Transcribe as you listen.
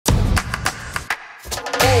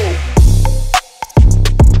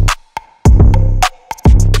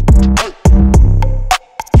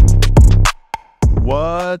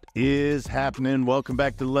What is happening? Welcome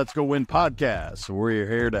back to the Let's Go Win podcast. We're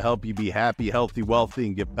here to help you be happy, healthy, wealthy,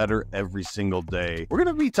 and get better every single day. We're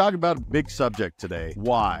going to be talking about a big subject today,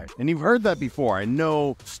 why. And you've heard that before. I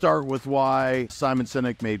know Start With Why, Simon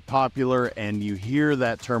Sinek made popular, and you hear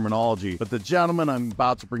that terminology. But the gentleman I'm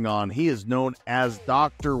about to bring on, he is known as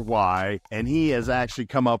Dr. Why, and he has actually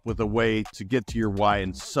come up with a way to get to your why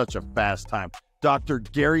in such a fast time. Dr.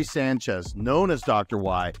 Gary Sanchez, known as Dr.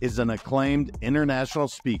 Why, is an acclaimed international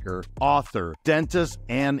speaker, author, dentist,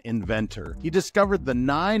 and inventor. He discovered the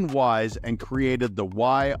 9 whys and created the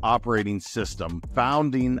Why operating system,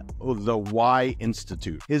 founding the Why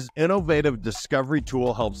Institute. His innovative discovery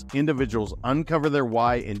tool helps individuals uncover their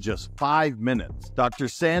why in just 5 minutes. Dr.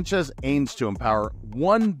 Sanchez aims to empower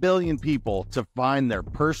 1 billion people to find their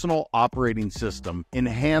personal operating system,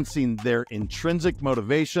 enhancing their intrinsic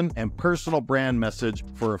motivation and personal brand message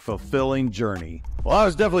for a fulfilling journey. Well, I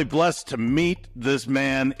was definitely blessed to meet this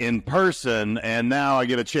man in person, and now I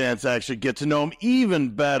get a chance to actually get to know him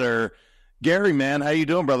even better. Gary, man, how you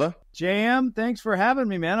doing, brother? JM, thanks for having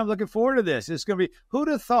me, man. I'm looking forward to this. It's going to be, who'd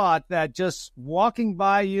have thought that just walking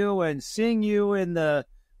by you and seeing you in the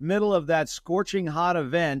middle of that scorching hot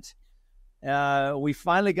event, we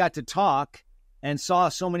finally got to talk and saw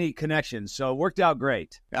so many connections. So it worked out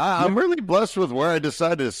great. I'm really blessed with where I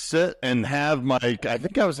decided to sit and have I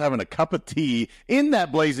think I was having a cup of tea in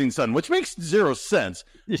that blazing sun, which makes 0 sense.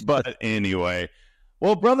 But anyway,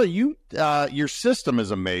 well, brother, your system is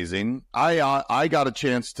amazing. I got a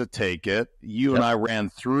chance to take it. You and I ran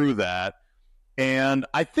through that. And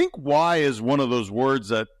I think why is one of those words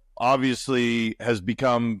that obviously has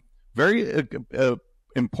become very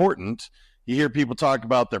important. You hear people talk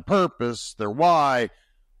about their purpose, their why.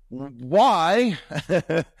 Why?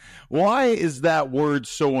 Why is that word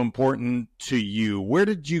so important to you? Where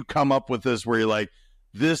did you come up with this where you're like,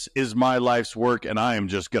 this is my life's work and I am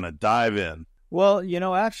just going to dive in? Well,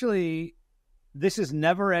 actually, this is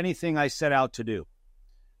never anything I set out to do.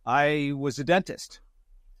 I was a dentist.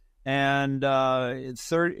 And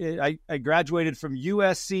I graduated from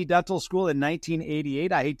USC Dental School in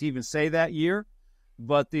 1988. I hate to even say that year.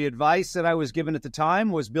 But the advice that I was given at the time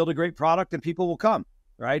was build a great product and people will come,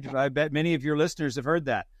 right? I bet many of your listeners have heard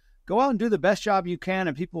that. Go out and do the best job you can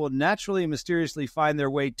and people will naturally and mysteriously find their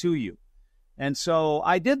way to you. And so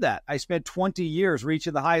I did that. I spent 20 years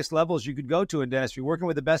reaching the highest levels you could go to in dentistry, working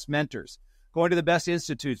with the best mentors, going to the best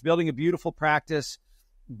institutes, building a beautiful practice,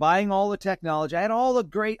 buying all the technology. I had all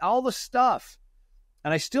the stuff.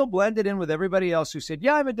 And I still blended in with everybody else who said,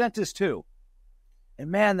 yeah, I'm a dentist too. And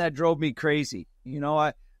man, that drove me crazy.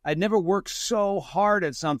 I'd never worked so hard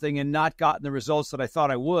at something and not gotten the results that I thought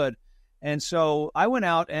I would. And so I went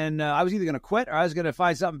out and I was either going to quit or I was going to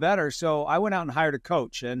find something better. So I went out and hired a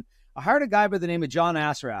coach, and I hired a guy by the name of John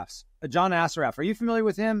Assaraf. Are you familiar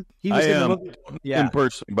with him? He was in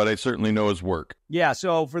person, but I certainly know his work. Yeah.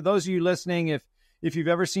 So for those of you listening, if you've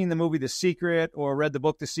ever seen the movie The Secret or read the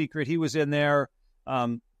book The Secret, he was in there.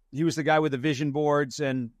 He was the guy with the vision boards.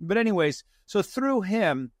 But anyways, so through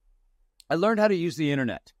him, I learned how to use the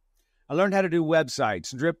internet. I learned how to do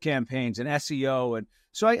websites, drip campaigns, and SEO. And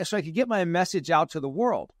so I could get my message out to the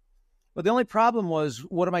world. But the only problem was,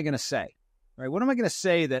 what am I going to say? Right? What am I going to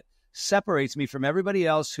say that separates me from everybody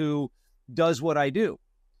else who does what I do?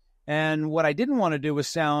 And what I didn't want to do was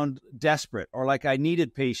sound desperate or like I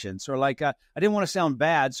needed patience or like I didn't want to sound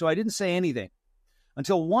bad. So I didn't say anything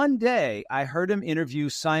until one day I heard him interview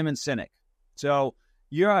Simon Sinek. So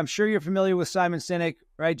I'm sure you're familiar with Simon Sinek,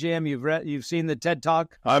 right, Jim? You've seen the TED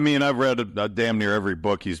Talk? I mean, I've read damn near every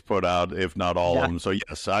book he's put out, if not all of them. So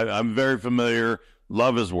yes, I'm very familiar.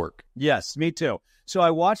 Love his work. Yes, me too. So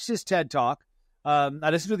I watched his TED Talk. I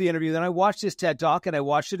listened to the interview, then I watched his TED Talk, and I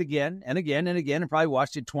watched it again and again and again, and probably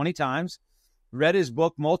watched it 20 times, read his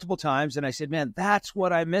book multiple times, and I said, man, that's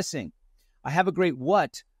what I'm missing. I have a great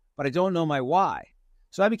what, but I don't know my why.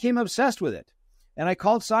 So I became obsessed with it. And I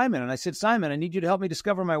called Simon and I said, Simon, I need you to help me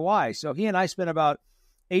discover my why. So he and I spent about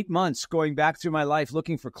 8 months going back through my life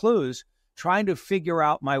looking for clues, trying to figure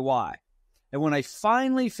out my why. And when I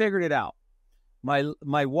finally figured it out,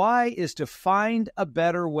 my why is to find a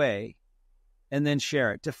better way and then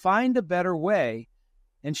share it. To find a better way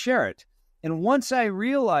and share it. And once I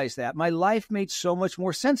realized that, my life made so much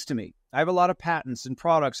more sense to me. I have a lot of patents and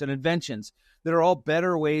products and inventions that are all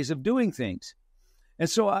better ways of doing things. And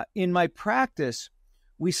so in my practice,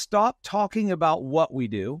 we stopped talking about what we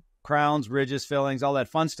do, crowns, ridges, fillings, all that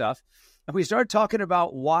fun stuff. And we started talking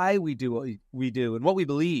about why we do what we do and what we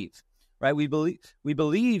believe, right? We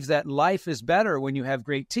believe that life is better when you have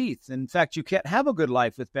great teeth. In fact, you can't have a good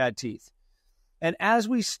life with bad teeth. And as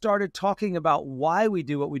we started talking about why we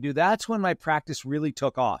do what we do, that's when my practice really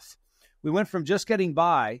took off. We went from just getting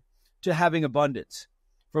by to having abundance,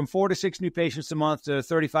 from 4 to 6 new patients a month to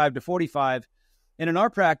 35 to 45. And in our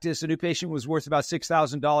practice, a new patient was worth about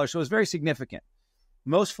 $6,000. So it was very significant.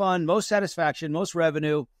 Most fun, most satisfaction, most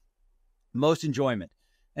revenue, most enjoyment.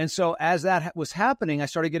 And so as that was happening, I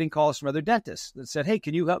started getting calls from other dentists that said, hey,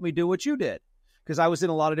 can you help me do what you did? Because I was in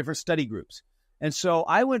a lot of different study groups. And so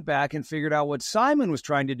I went back and figured out what Simon was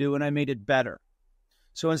trying to do, and I made it better.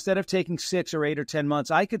 So instead of taking 6 or 8 or 10 months,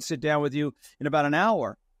 I could sit down with you in about an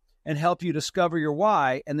hour and help you discover your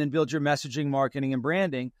why and then build your messaging, marketing, and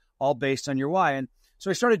branding all based on your why. And so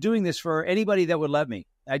I started doing this for anybody that would let me.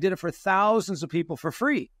 I did it for thousands of people for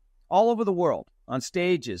free all over the world, on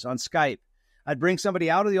stages, on Skype. I'd bring somebody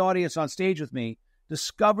out of the audience on stage with me,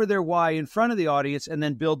 discover their why in front of the audience, and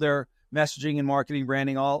then build their messaging and marketing,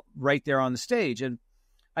 branding all right there on the stage. And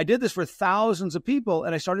I did this for thousands of people,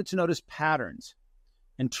 and I started to notice patterns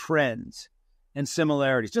and trends and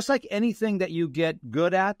similarities. Just like anything that you get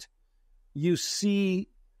good at, you see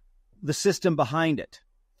the system behind it.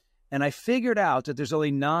 And I figured out that there's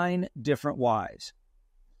only 9 different whys.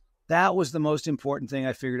 That was the most important thing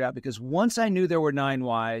I figured out, because once I knew there were 9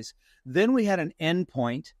 whys, then we had an end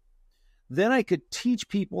point. Then I could teach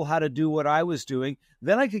people how to do what I was doing.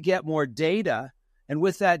 Then I could get more data. And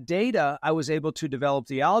with that data, I was able to develop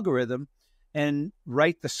the algorithm and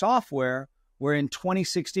write the software, where in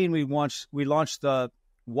 2016, we launched the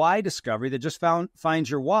Why Discovery that just finds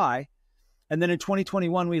your why. And then in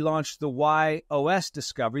 2021, we launched the WHY.os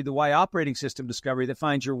Discovery, the Why Operating System Discovery, that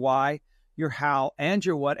finds your why, your how, and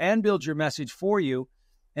your what, and builds your message for you.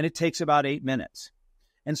 And it takes about 8 minutes.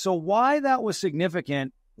 And so why that was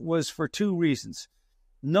significant was for 2 reasons.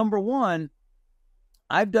 Number one,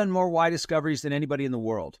 I've done more why discoveries than anybody in the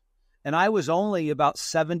world. And I was only about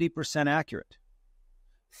 70% accurate.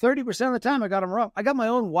 30% of the time I got them wrong. I got my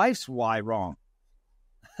own wife's why wrong.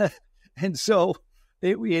 And so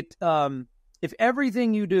if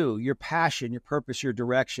everything you do, your passion, your purpose, your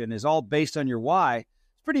direction is all based on your why,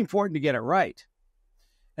 it's pretty important to get it right.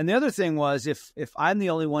 And the other thing was, if I'm the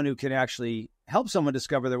only one who can actually help someone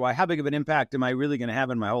discover their why, how big of an impact am I really going to have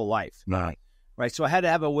in my whole life? Right. So I had to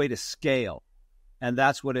have a way to scale. And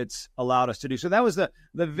that's what it's allowed us to do. So that was the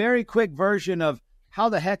very quick version of how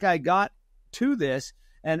the heck I got to this.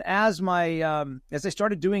 And as I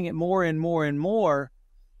started doing it more and more and more,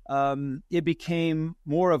 it became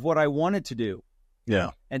more of what I wanted to do.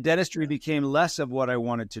 Yeah. And dentistry became less of what I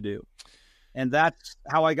wanted to do. And that's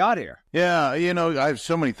how I got here. Yeah, I have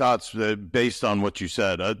so many thoughts based on what you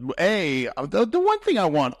said. The one thing I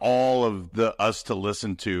want all of us to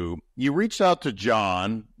listen to, you reached out to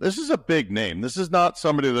John. This is a big name. This is not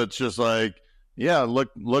somebody that's just like, yeah,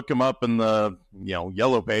 look him up in the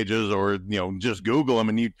yellow pages, or just Google him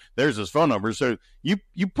and there's his phone number. So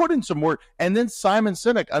you put in some work. And then Simon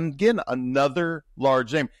Sinek, again, another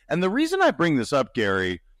large name. And the reason I bring this up,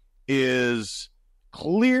 Gary, is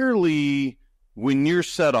clearly, when you're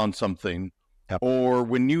set on something, or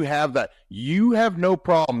when you have that, you have no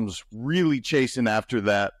problems really chasing after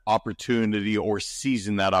that opportunity or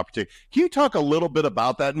seizing that opportunity. Can you talk a little bit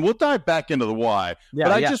about that? And we'll dive back into the why. Yeah,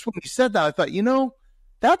 but when you said that, I thought,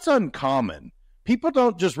 that's uncommon. People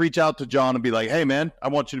don't just reach out to John and be like, hey, man, I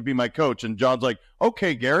want you to be my coach. And John's like,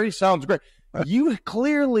 okay, Gary, sounds great. You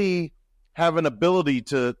clearly have an ability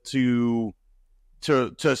to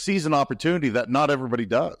seize an opportunity that not everybody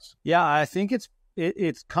does. Yeah, I think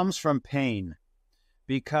it comes from pain,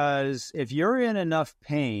 because if you're in enough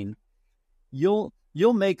pain, you'll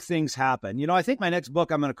make things happen. I think my next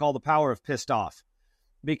book I'm going to call The Power of Pissed Off,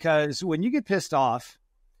 because when you get pissed off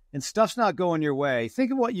and stuff's not going your way,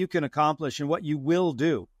 think of what you can accomplish and what you will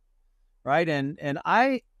do, right? And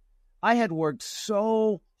I had worked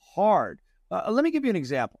so hard. Let me give you an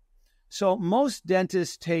example. So most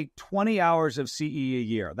dentists take 20 hours of CE a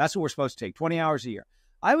year. That's what we're supposed to take, 20 hours a year.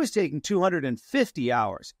 I was taking 250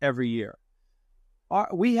 hours every year.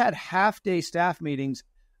 We had half-day staff meetings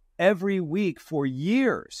every week for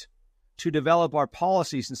years to develop our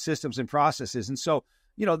policies and systems and processes. And so,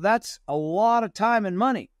 that's a lot of time and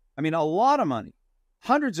money. I mean, a lot of money,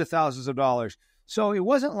 hundreds of thousands of dollars. So it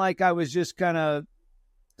wasn't like I was just kind of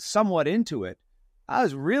somewhat into it. I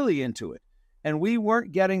was really into it. And we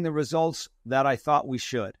weren't getting the results that I thought we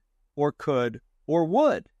should or could or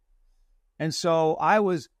would. And so I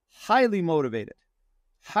was highly motivated,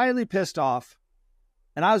 highly pissed off,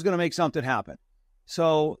 and I was going to make something happen.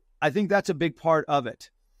 So I think that's a big part of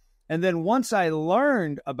it. And then once I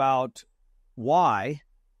learned about why,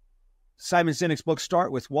 Simon Sinek's book,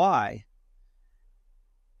 Start With Why,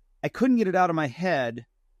 I couldn't get it out of my head,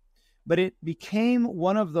 but it became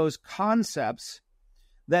one of those concepts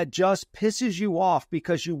that just pisses you off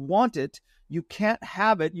because you want it. You can't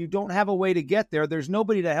have it. You don't have a way to get there. There's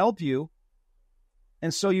nobody to help you.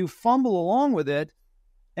 And so you fumble along with it.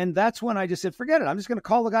 And that's when I just said, forget it. I'm just going to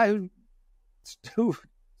call the guy who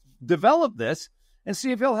developed this and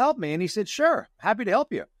see if he'll help me. And he said, sure, happy to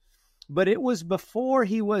help you. But it was before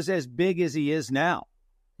he was as big as he is now.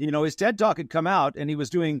 You know, his TED Talk had come out and he was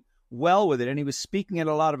doing well with it. And he was speaking at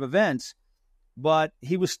a lot of events, but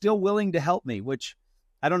he was still willing to help me, which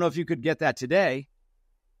I don't know if you could get that today,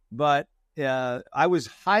 but I was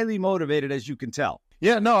highly motivated, as you can tell.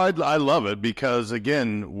 Yeah, no, I love it because,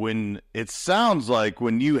 again, when it sounds like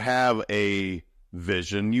when you have a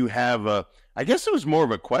vision, you have I guess it was more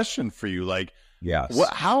of a question for you, like, yes,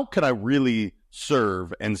 how can I really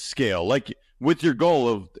serve and scale? Like with your goal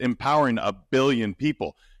of empowering 1 billion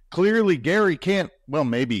people. Clearly, Gary can't, well,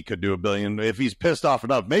 maybe he could do 1 billion. If he's pissed off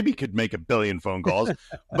enough, maybe he could make 1 billion phone calls.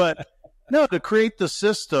 But no, to create the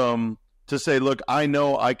system to say, look, I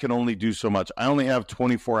know I can only do so much. I only have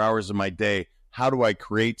 24 hours in my day. How do I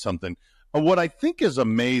create something? What I think is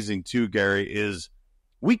amazing too, Gary, is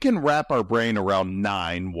we can wrap our brain around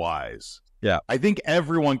 9 whys. Yeah. I think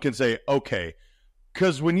everyone can say, okay,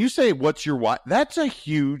 because when you say, what's your why? That's a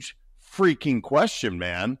huge freaking question,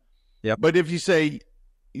 man. Yeah. But if you say,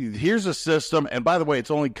 here's a system, and by the way, it's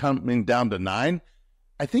only coming down to 9,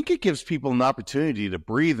 I think it gives people an opportunity to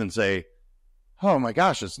breathe and say, oh my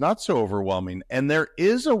gosh, it's not so overwhelming. And there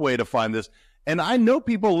is a way to find this. And I know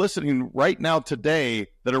people listening right now today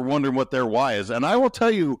that are wondering what their why is. And I will tell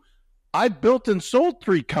you, I built and sold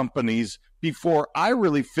 3 companies before I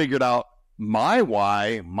really figured out my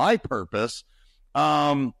why, my purpose.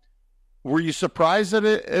 Were you surprised that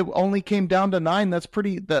it only came down to 9?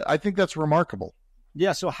 I think that's remarkable.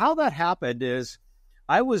 Yeah. So how that happened is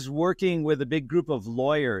I was working with a big group of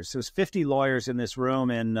lawyers. There was 50 lawyers in this room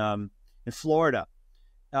in Florida.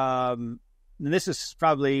 And this is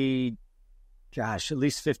probably, at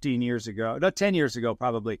least 15 years ago, no, 10 years ago,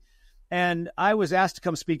 probably. And I was asked to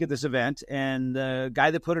come speak at this event. And the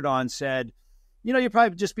guy that put it on said, you know, you'll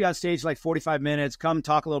probably just be on stage like 45 minutes, come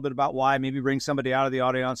talk a little bit about why, maybe bring somebody out of the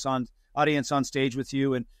audience on stage with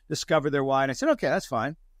you and discover their why. And I said, okay, that's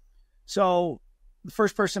fine. So the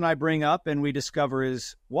first person I bring up and we discover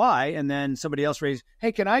his why, and then somebody else raised,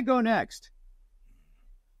 hey, can I go next?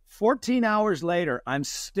 14 hours later, I'm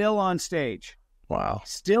still on stage. Wow.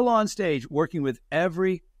 Still on stage working with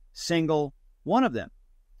every single one of them.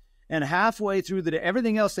 And halfway through the day,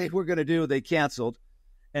 everything else they were going to do, they canceled.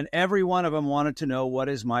 And every one of them wanted to know, what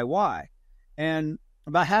is my why? And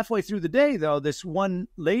about halfway through the day, though, this one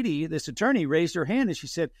lady, this attorney, raised her hand and she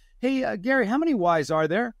said, hey, Gary, how many whys are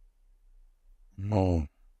there? Oh.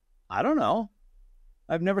 I don't know.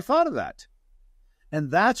 I've never thought of that. And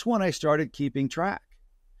that's when I started keeping track.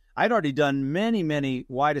 I'd already done many, many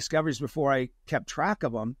why discoveries before I kept track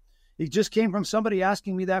of them. It just came from somebody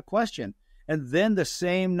asking me that question. And then the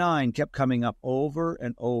same 9 kept coming up over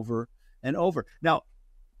and over and over. Now,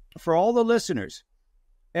 for all the listeners,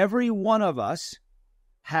 every one of us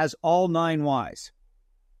has all 9 whys.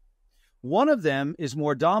 One of them is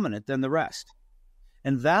more dominant than the rest.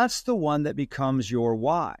 And that's the one that becomes your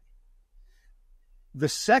why. The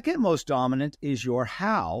second most dominant is your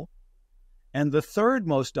how. And the third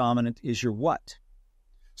most dominant is your what.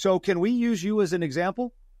 So can we use you as an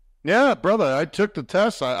example? Yeah, brother, I took the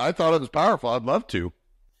test. I thought it was powerful. I'd love to.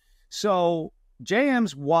 So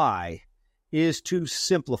JM's why is to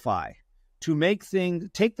simplify, to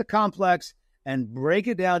take the complex and break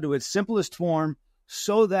it down to its simplest form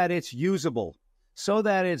so that it's usable, so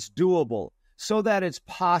that it's doable, so that it's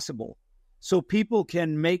possible, so people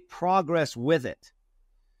can make progress with it.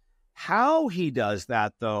 How he does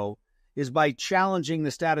that, though, is by challenging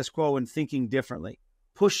the status quo and thinking differently,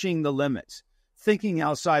 pushing the limits, thinking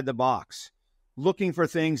outside the box, looking for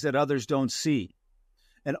things that others don't see.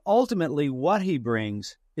 And ultimately, what he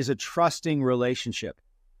brings is a trusting relationship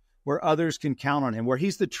where others can count on him, where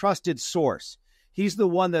he's the trusted source. He's the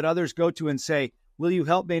one that others go to and say, will you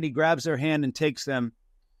help me? And he grabs their hand and takes them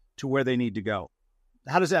to where they need to go.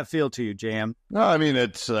 How does that feel to you, JM? No, I mean,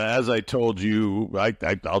 it's as I told you,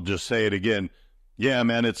 I'll just say it again. Yeah,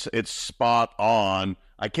 man, it's spot on.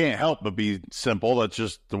 I can't help but be simple. That's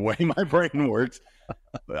just the way my brain works.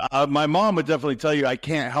 My mom would definitely tell you, I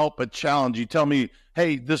can't help but challenge. You tell me,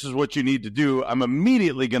 hey, this is what you need to do. I'm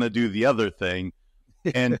immediately going to do the other thing.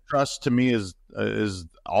 And trust to me is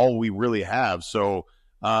all we really have. So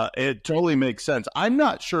it totally makes sense. I'm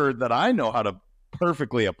not sure that I know how to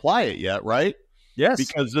perfectly apply it yet, right? Yes.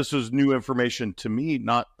 Because this was new information to me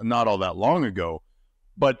not all that long ago.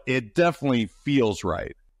 But it definitely feels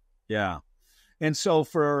right. Yeah. And so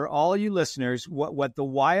for all you listeners, what the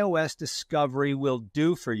WHY.os discovery will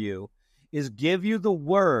do for you is give you the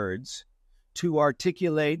words to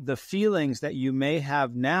articulate the feelings that you may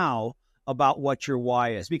have now about what your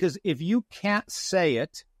why is. Because if you can't say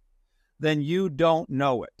it, then you don't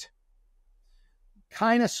know it.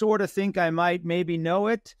 Kind of sort of think I might maybe know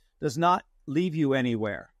it does not leave you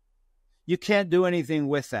anywhere. You can't do anything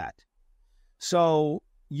with that. So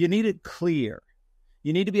you need it clear.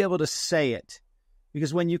 You need to be able to say it.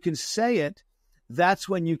 Because when you can say it, that's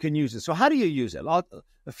when you can use it. So how do you use it?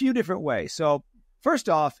 A few different ways. So first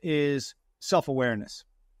off is self-awareness.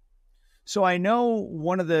 So I know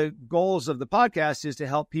one of the goals of the podcast is to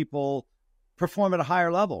help people perform at a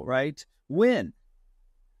higher level, right? Win.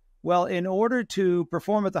 Well, in order to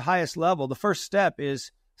perform at the highest level, the first step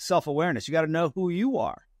is self-awareness. You got to know who you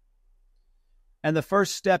are. And the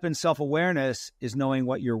first step in self-awareness is knowing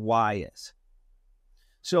what your why is.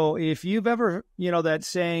 So if you've ever, that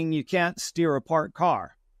saying, you can't steer a parked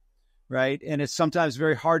car, right? And it's sometimes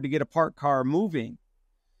very hard to get a parked car moving.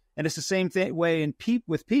 And it's the same way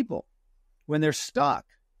with people. When they're stuck,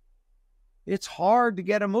 it's hard to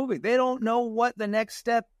get them moving. They don't know what the next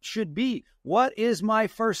step should be. What is my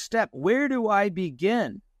first step? Where do I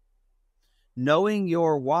begin? Knowing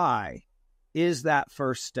your why is that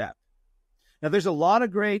first step. Now, there's a lot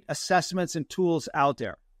of great assessments and tools out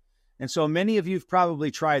there. And so many of you have probably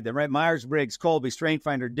tried them, right? Myers-Briggs, Kolbe,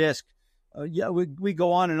 StrengthsFinder, DISC. We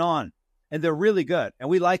go on. And they're really good. And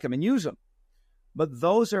we like them and use them. But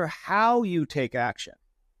those are how you take action,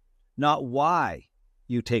 not why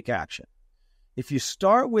you take action. If you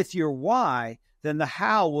start with your why, then the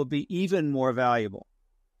how will be even more valuable.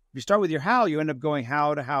 If you start with your how, you end up going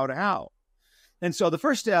how to how to how. And so the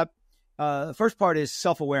first step, the first part is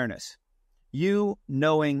self-awareness. You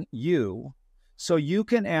knowing you, so you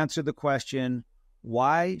can answer the question,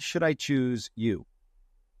 why should I choose you?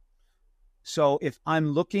 So if I'm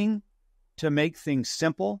looking to make things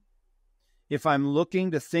simple, if I'm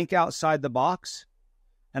looking to think outside the box,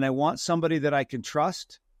 and I want somebody that I can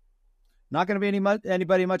trust, not going to be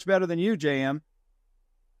anybody much better than you, JM.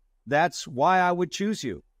 That's why I would choose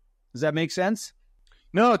you. Does that make sense?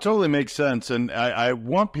 No, it totally makes sense. And I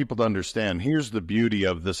want people to understand, here's the beauty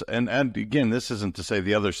of this. And again, this isn't to say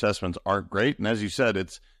the other assessments aren't great. And as you said,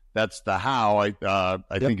 that's the how I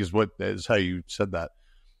think is how you said that.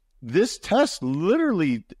 This test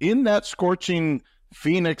literally in that scorching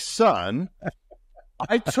Phoenix sun,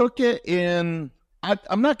 I took it in,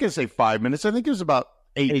 I'm not going to say 5 minutes. I think it was about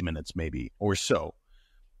 8 minutes maybe or so.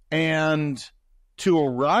 And to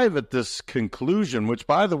arrive at this conclusion, which,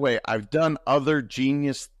 by the way, I've done other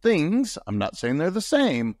genius things. I'm not saying they're the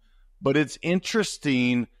same, but it's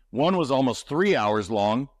interesting. One was almost 3 hours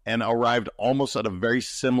long and arrived almost at a very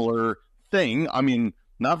similar thing. I mean,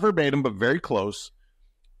 not verbatim, but very close.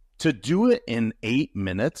 To do it in 8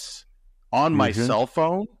 minutes on my cell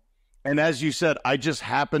phone. And as you said, I just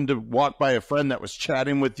happened to walk by a friend that was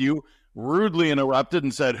chatting with you, rudely interrupted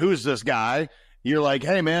and said, "Who's this guy?" You're like,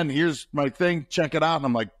 "Hey, man, here's my thing. Check it out." And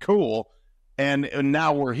I'm like, "Cool." And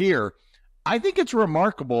now we're here. I think it's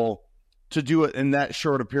remarkable to do it in that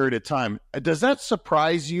short a period of time. Does that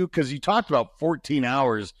surprise you? Because you talked about 14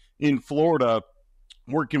 hours in Florida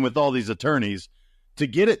working with all these attorneys. To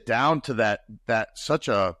get it down to that such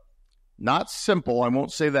a, not simple, I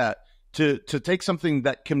won't say that, to take something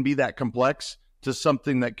that can be that complex to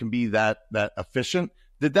something that can be that efficient.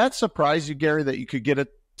 Did that surprise you, Gary, that you could get it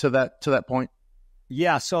to that point?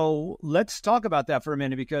 Yeah, so let's talk about that for a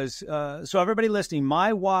minute because, so everybody listening,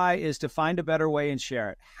 my why is to find a better way and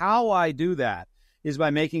share it. How I do that is by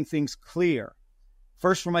making things clear,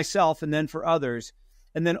 first for myself and then for others.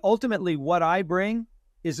 And then ultimately what I bring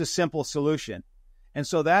is a simple solution. And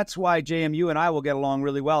so that's why, JM, you and I will get along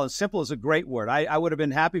really well. And simple is a great word. I would have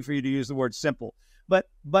been happy for you to use the word simple.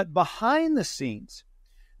 But behind the scenes,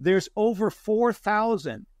 there's over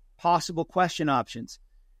 4,000 possible question options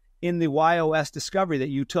in the WHY.os discovery that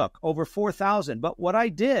you took, over 4,000. But what I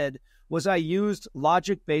did was I used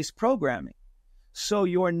logic-based programming. So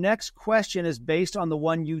your next question is based on the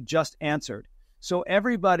one you just answered. So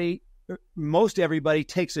most everybody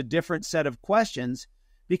takes a different set of questions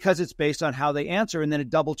because it's based on how they answer, and then it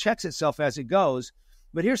double checks itself as it goes.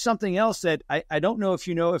 But here's something else that I don't know if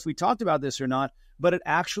you know if we talked about this or not, but it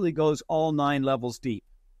actually goes all 9 levels deep.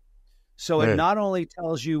 So it not only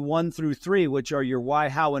tells you 1 through 3, which are your why,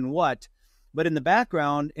 how, and what, but in the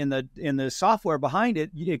background, in the software behind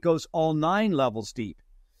it, it goes all 9 levels deep.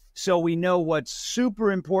 So we know what's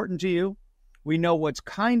super important to you, we know what's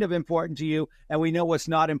kind of important to you, and we know what's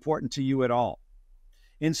not important to you at all.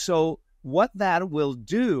 And so what that will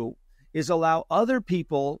do is allow other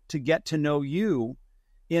people to get to know you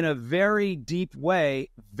in a very deep way,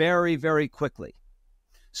 very, very quickly.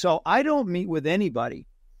 So I don't meet with anybody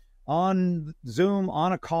on Zoom,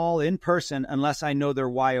 on a call, in person, unless I know their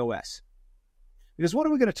WHY.os. Because what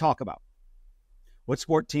are we going to talk about? What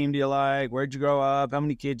sport team do you like? Where'd you grow up? How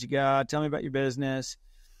many kids you got? Tell me about your business.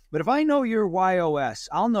 But if I know your WHY.os,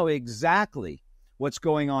 I'll know exactly what's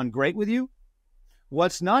going on great with you,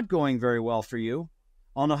 what's not going very well for you.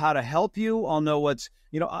 I'll know how to help you. I'll know what's,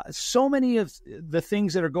 so many of the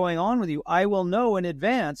things that are going on with you, I will know in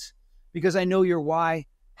advance because I know your why,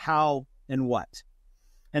 how, and what.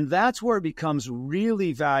 And that's where it becomes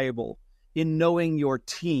really valuable in knowing your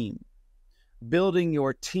team, building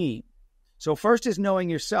your team. So first is knowing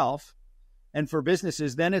yourself. And for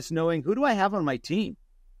businesses, then it's knowing, who do I have on my team?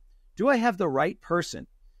 Do I have the right person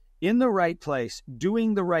in the right place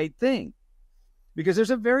doing the right thing? Because there's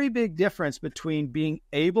a very big difference between being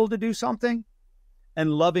able to do something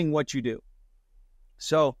and loving what you do.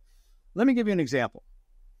 So let me give you an example.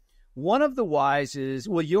 One of the whys is,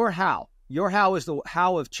 your how. Your how is the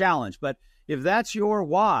how of challenge. But if that's your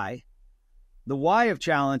why, the why of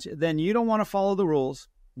challenge, then you don't want to follow the rules.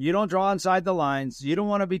 You don't draw inside the lines. You don't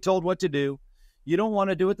want to be told what to do. You don't want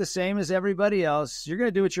to do it the same as everybody else. You're going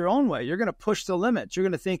to do it your own way. You're going to push the limits. You're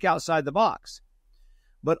going to think outside the box.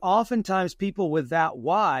 But oftentimes people with that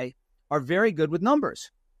why are very good with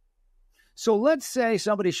numbers. So let's say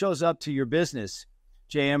somebody shows up to your business,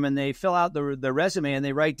 JM, and they fill out the resume and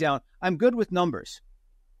they write down, I'm good with numbers.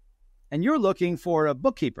 And you're looking for a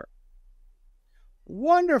bookkeeper.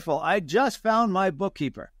 Wonderful. I just found my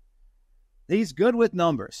bookkeeper. He's good with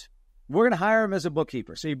numbers. We're going to hire him as a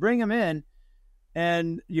bookkeeper. So you bring him in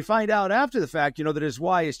and you find out after the fact, that his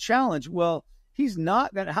why is challenge. Well, he's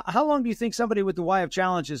not going to. How long do you think somebody with the why of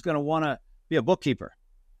challenge is going to want to be a bookkeeper?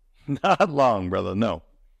 Not long, brother. No.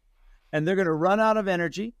 And they're going to run out of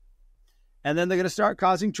energy. And then they're going to start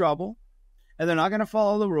causing trouble. And they're not going to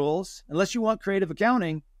follow the rules. Unless you want creative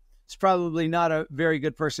accounting, it's probably not a very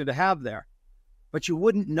good person to have there. But you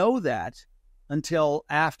wouldn't know that until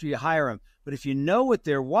after you hire them. But if you know what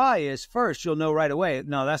their why is first, you'll know right away,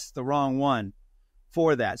 no, that's the wrong one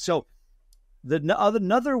for that. So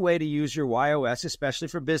another way to use your WHY.os, especially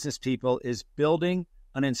for business people, is building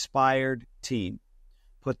an inspired team.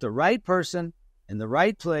 Put the right person in the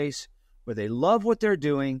right place where they love what they're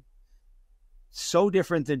doing. So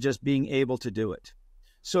different than just being able to do it.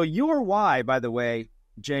 So your why, by the way,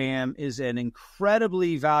 JM, is an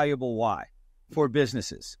incredibly valuable why for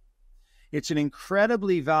businesses. It's an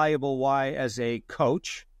incredibly valuable why as a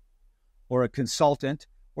coach or a consultant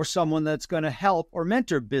or someone that's going to help or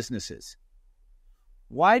mentor businesses.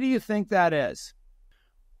 Why do you think that is?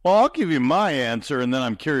 Well, I'll give you my answer, and then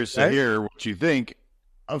I'm curious to hear what you think.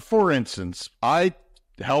 For instance, I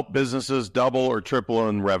help businesses double or triple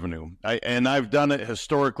in revenue. And I've done it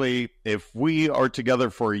historically. If we are together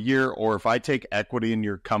for a year, or if I take equity in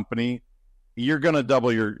your company, you're going to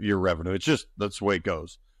double your revenue. It's just, that's the way it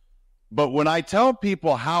goes. But when I tell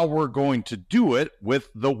people how we're going to do it with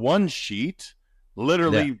the one sheet,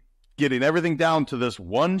 literally getting everything down to this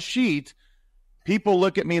one sheet, people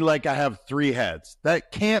look at me like I have three heads.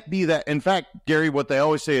 That can't be that. In fact, Gary, what they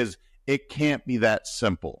always say is, it can't be that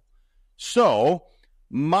simple. So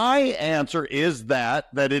my answer is that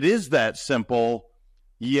it is that simple,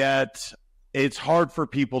 yet it's hard for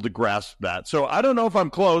people to grasp that. So I don't know if I'm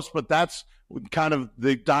close, but that's kind of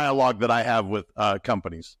the dialogue that I have with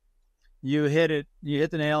companies. You hit it. You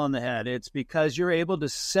hit the nail on the head. It's because you're able to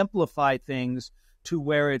simplify things to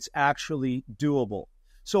where it's actually doable.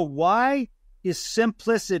 So why is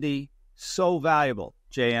simplicity so valuable,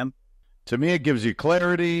 JM? To me, it gives you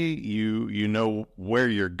clarity. You know where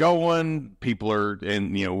you're going. People are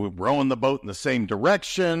rowing the boat in the same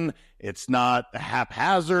direction. It's not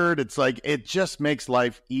haphazard. It's like, it just makes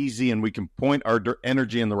life easy, and we can point our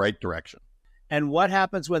energy in the right direction. And what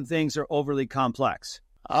happens when things are overly complex?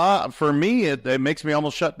 For me, it makes me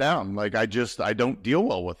almost shut down. Like, I don't deal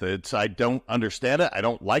well with it. I don't understand it. I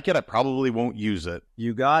don't like it. I probably won't use it.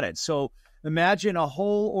 You got it. So imagine a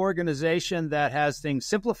whole organization that has things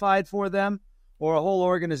simplified for them, or a whole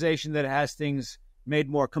organization that has things made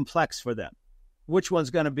more complex for them. Which one's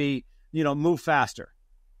going to be, move faster?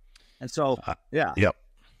 And so, Yep. It's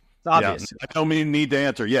obvious. Yeah, I don't need to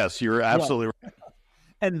answer. Yes, you're absolutely right.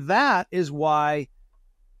 And that is why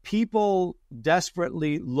people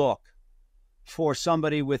desperately look for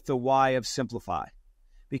somebody with the why of simplify,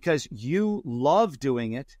 because you love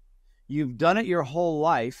doing it. You've done it your whole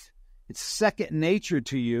life. It's second nature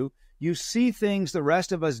to you. You see things the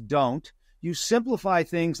rest of us don't. You simplify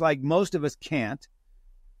things like most of us can't.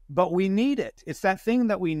 but we need it. It's that thing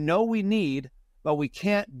that we know we need, but we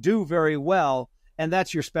can't do very well, and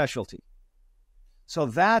that's your specialty. So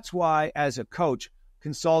that's why, as a coach,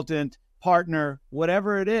 consultant, partner,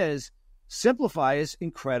 whatever it is, simplify is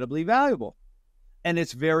incredibly valuable. And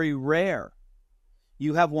it's very rare.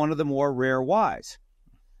 You have one of the more rare whys.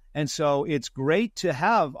 And so it's great to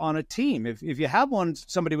have on a team. If you have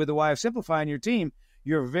somebody with the why of simplify on your team,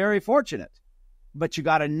 you're very fortunate. But you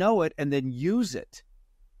got to know it and then use it.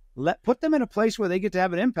 Put them in a place where they get to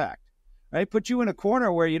have an impact, right? Put you in a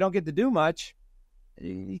corner where you don't get to do much,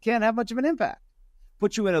 you can't have much of an impact.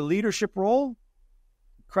 Put you in a leadership role,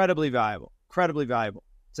 incredibly valuable, incredibly valuable.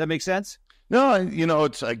 Does that make sense? No,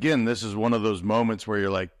 it's, again, this is one of those moments where you're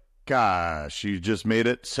like, gosh, you just made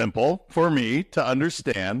it simple for me to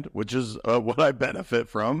understand, which is what I benefit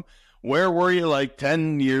from. Where were you like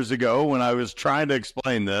 10 years ago when I was trying to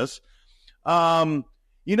explain this? I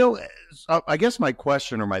guess my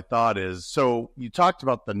question or my thought is, so you talked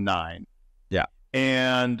about the 9. Yeah.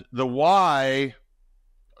 And the why,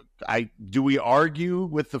 do we argue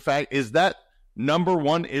with the fact, is that number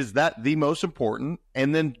one, is that the most important?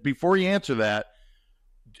 And then before you answer that,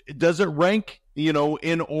 does it rank,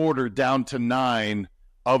 in order down to 9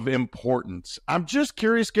 of importance? I'm just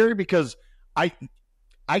curious, Gary, because I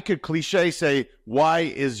could cliche say, why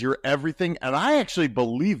is your everything? And I actually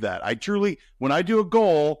believe that. I truly, when I do a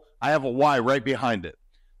goal, I have a why right behind it.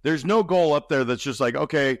 There's no goal up there that's just like,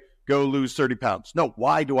 okay, go lose 30 pounds. No,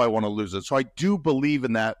 why do I want to lose it? So I do believe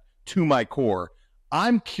in that to my core.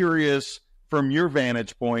 I'm curious, from your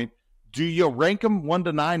vantage point, do you rank them 1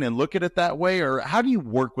 to 9 and look at it that way? Or how do you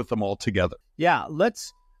work with them all together? Yeah,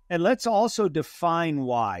 let's also define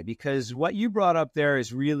why, because what you brought up there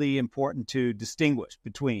is really important to distinguish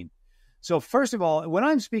between. So first of all, when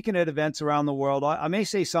I'm speaking at events around the world, I may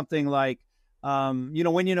say something like, when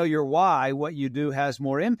you know your why, what you do has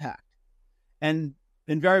more impact. And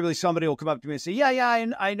invariably somebody will come up to me and say, yeah,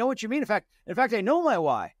 I know what you mean. In fact, I know my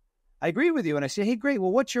why. I agree with you. And I say, hey, great.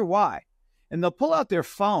 Well, what's your why? And they'll pull out their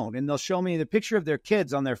phone and they'll show me the picture of their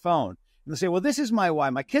kids on their phone. And they'll say, well, this is my why.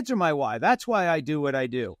 My kids are my why. That's why I do what I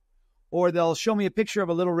do. Or they'll show me a picture of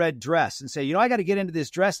a little red dress and say, I got to get into this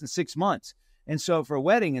dress in 6 months. And so for a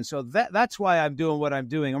wedding. And so that's why I'm doing what I'm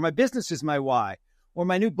doing. Or my business is my why. Or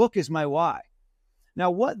my new book is my why.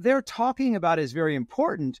 Now, what they're talking about is very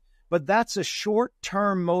important, but that's a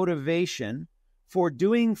short-term motivation for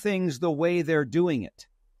doing things the way they're doing it.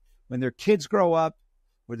 When their kids grow up,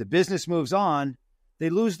 or the business moves on, they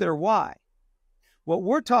lose their why. What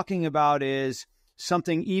we're talking about is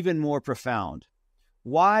something even more profound.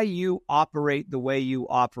 Why you operate the way you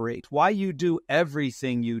operate, why you do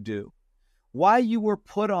everything you do, why you were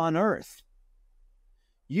put on earth.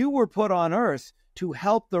 You were put on earth to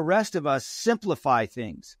help the rest of us simplify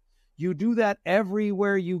things. You do that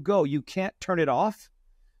everywhere you go. You can't turn it off.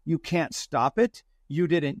 You can't stop it. You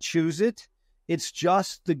didn't choose it. It's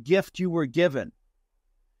just the gift you were given.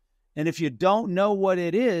 And if you don't know what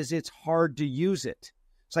it is, it's hard to use it.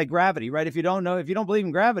 It's like gravity, right? If you don't believe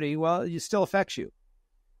in gravity, well, it still affects you.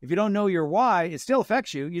 If you don't know your why, it still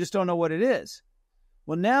affects you. You just don't know what it is.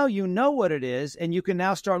 Well, now you know what it is, and you can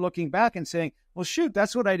now start looking back and saying, well, shoot,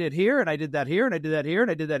 that's what I did here, and I did that here, and I did that here, and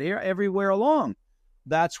I did that here, everywhere along.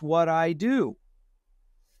 That's what I do.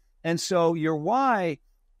 And so your why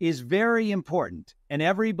is very important, and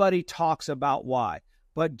everybody talks about why.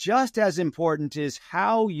 But just as important is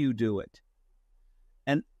how you do it.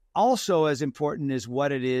 And also as important is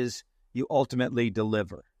what it is you ultimately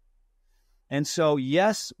deliver. And so,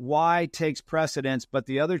 yes, why takes precedence, but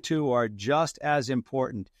the other two are just as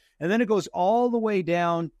important. And then it goes all the way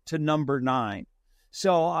down to number 9.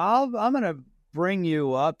 So I'm going to bring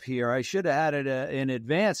you up here. I should have had it in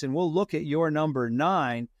advance, and we'll look at your number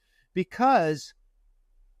 9, because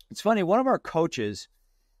it's funny. One of our coaches,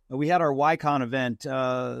 we had our YCon event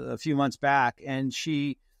a few months back, and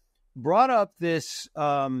she brought up this,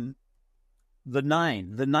 the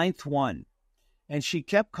 9th one. And she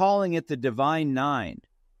kept calling it the Divine 9.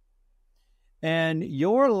 And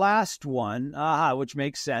your last one, which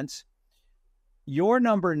makes sense, your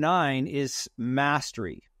number 9 is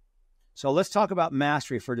mastery. So let's talk about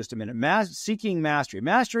mastery for just a minute. Seeking mastery.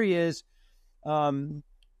 Mastery is,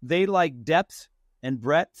 they like depth and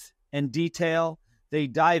breadth and detail. They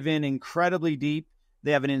dive in incredibly deep.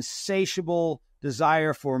 They have an insatiable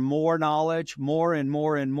desire for more knowledge, more and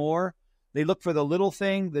more and more. They look for the little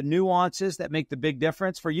thing, the nuances that make the big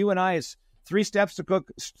difference. For you and I, it's 3 steps to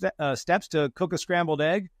cook a scrambled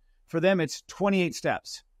egg. For them, it's 28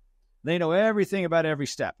 steps. They know everything about every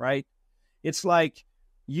step, right? It's like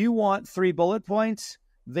you want 3 bullet points.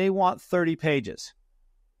 They want 30 pages,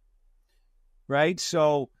 right?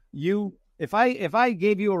 So if I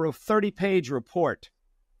gave you a 30-page report,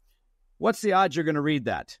 what's the odds you're going to read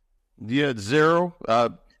that? Yeah, zero.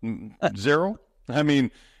 Zero. I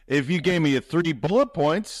mean, if you gave me 3 bullet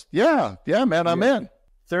points, yeah, man, I'm in.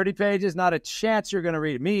 30 pages, not a chance you're going to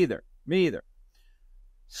read it. Me either.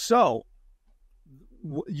 So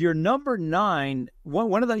your number 9,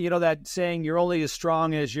 one of the, that saying, you're only as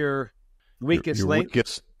strong as your weakest link.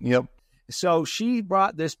 Yep. So she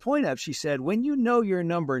brought this point up. She said, when you know your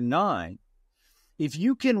number 9, if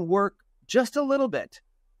you can work just a little bit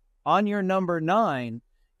on your number 9,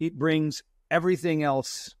 it brings everything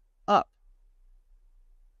else up.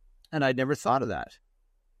 And I'd never thought of that.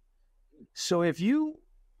 So if you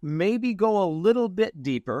maybe go a little bit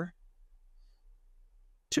deeper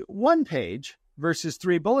to 1 page versus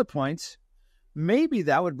 3 bullet points, maybe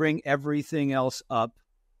that would bring everything else up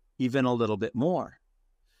even a little bit more.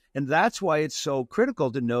 And that's why it's so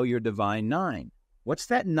critical to know your divine 9. What's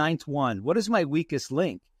that 9th one? What is my weakest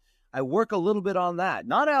link? I work a little bit on that.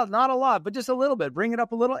 Not a lot, but just a little bit. Bring it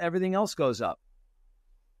up a little, everything else goes up.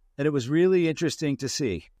 And it was really interesting to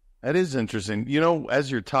see. That is interesting.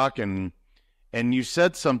 As you're talking, and you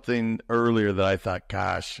said something earlier that I thought,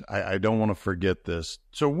 gosh, I don't want to forget this.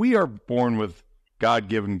 So we are born with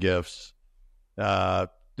God-given gifts.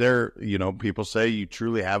 People say you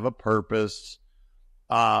truly have a purpose.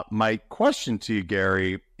 My question to you,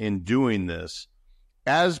 Gary, in doing this,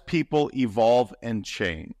 as people evolve and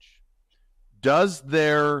change, does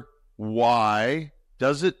their why,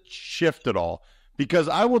 does it shift at all? Because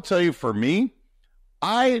I will tell you, for me,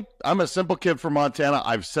 I'm a simple kid from Montana.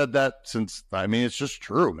 I've said that since, it's just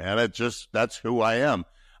true, man. That's who I am.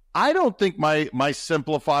 I don't think my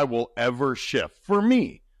simplify will ever shift for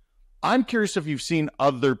me. I'm curious if you've seen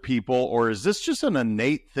other people, or is this just an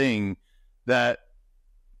innate thing that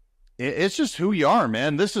it's just who you are,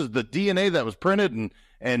 man. This is the DNA that was printed,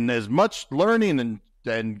 and as much learning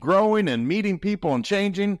and growing and meeting people and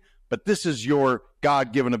changing, but this is your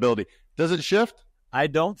God-given ability. Does it shift? I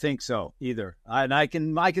don't think so either. And I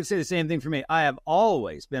can say the same thing for me. I have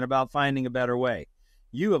always been about finding a better way.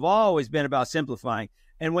 You have always been about simplifying.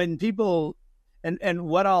 And when people, and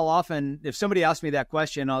what I'll often, if somebody asks me that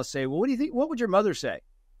question, I'll say, well, what do you think? What would your mother say?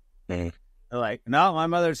 They're like, no, my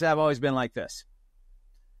mothers have always been like this.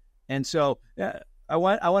 And so I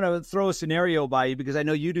want to throw a scenario by you, because I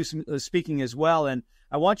know you do some speaking as well. And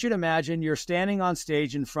I want you to imagine you're standing on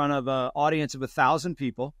stage in front of an audience of 1,000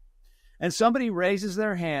 people, and somebody raises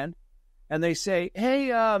their hand and they say, hey,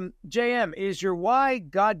 JM, is your why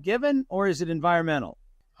God-given or is it environmental?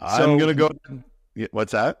 I'm going to go.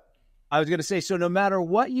 What's that? I was going to say, so no matter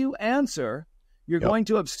what you answer, you're going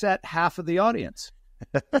to upset half of the audience.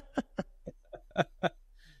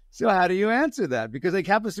 So how do you answer that? Because it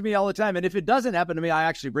happens to me all the time. And if it doesn't happen to me, I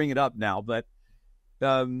actually bring it up now. But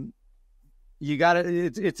you got to,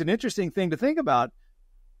 it's an interesting thing to think about.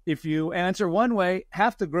 If you answer one way,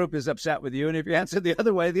 half the group is upset with you. And if you answer the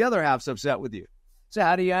other way, the other half's upset with you. So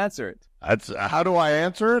how do you answer it? How do I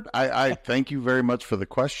answer it? I thank you very much for the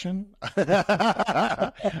question.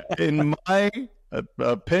 In my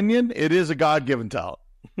opinion, it is a God-given talent.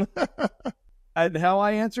 And how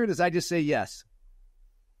I answer it is I just say yes.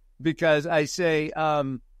 Because I say,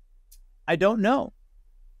 I don't know.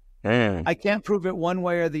 I can't prove it one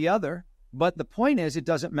way or the other. But the point is, it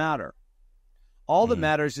doesn't matter. All that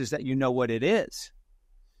matters is that you know what it is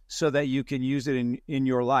so that you can use it in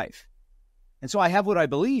your life. And so I have what I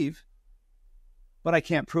believe, but I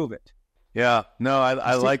can't prove it. Yeah, no,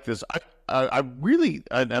 I like this. I really,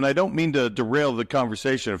 and I don't mean to derail the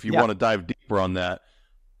conversation if you want to dive deeper on that.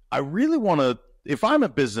 I really want to, if I'm a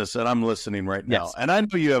business and I'm listening right now, and I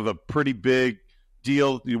know you have a pretty big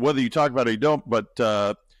deal, whether you talk about it or you don't, but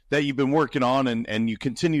that you've been working on and you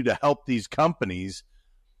continue to help these companies.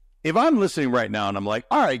 If I'm listening right now and I'm like,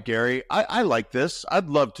 all right, Gary, I like this. I'd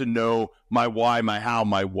love to know my why, my how,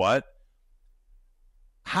 my what.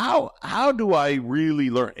 How do I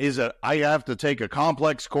really learn? Is it I have to take a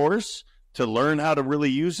complex course to learn how to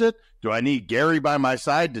really use it? Do I need Gary by my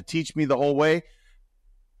side to teach me the whole way?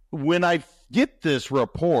 When I get this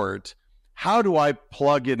report, how do I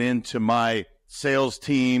plug it into my sales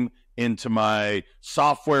team, into my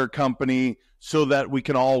software company, so that we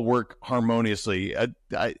can all work harmoniously?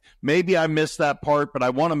 Maybe I missed that part, but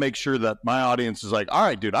I want to make sure that my audience is like, all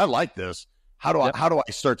right, dude, I like this. How do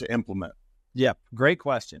I start to implement? Yep. Great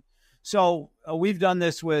question. So we've done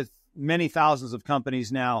this with many thousands of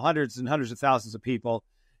companies now, hundreds and hundreds of thousands of people.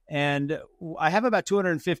 And I have about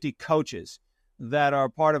 250 coaches that are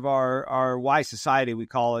part of our Why Society, we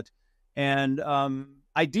call it. And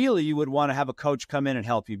ideally, you would want to have a coach come in and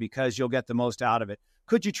help you because you'll get the most out of it.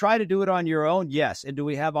 Could you try to do it on your own? Yes. And do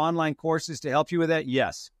we have online courses to help you with that?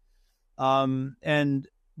 Yes.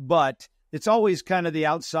 But it's always kind of the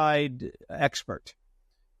outside expert.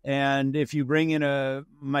 And if you bring in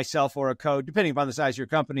myself or a coach, depending upon the size of your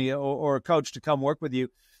company, or a coach to come work with you,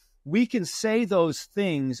 we can say those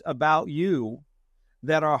things about you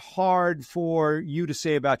that are hard for you to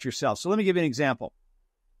say about yourself. So let me give you an example.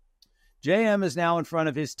 JM is now in front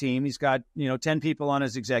of his team. He's got, 10 people on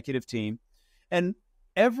his executive team. And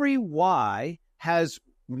every Y has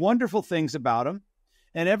wonderful things about him.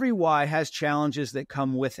 And every Y has challenges that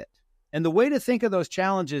come with it. And the way to think of those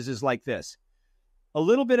challenges is like this. A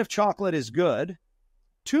little bit of chocolate is good.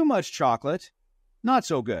 Too much chocolate, not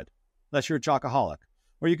so good, unless you're a chocoholic.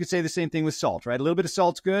 Or you could say the same thing with salt, right? A little bit of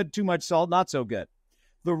salt's good. Too much salt, not so good.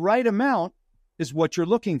 The right amount is what you're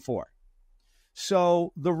looking for.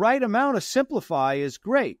 So the right amount of simplify is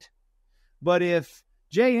great. But if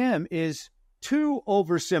JM is too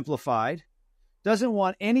oversimplified, doesn't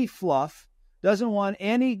want any fluff, doesn't want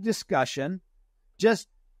any discussion, just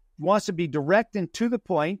wants to be direct and to the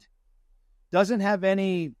point, doesn't have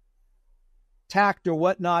any tact or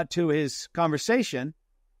whatnot to his conversation,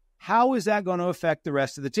 how is that going to affect the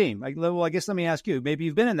rest of the team? Well, I guess let me ask you, maybe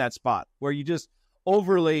you've been in that spot where you just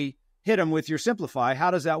overly hit them with your simplify.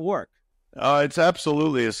 How does that work? It's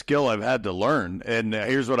absolutely a skill I've had to learn. And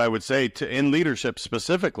here's what I would say in leadership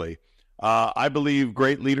specifically. I believe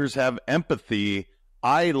great leaders have empathy.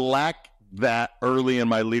 I lack that early in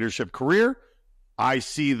my leadership career. I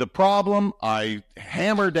see the problem. I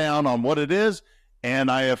hammer down on what it is,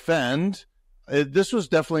 and I offend. This was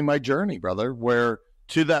definitely my journey, brother, where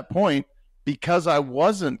to that point, because I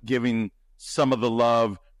wasn't giving some of the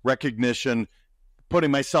love, recognition,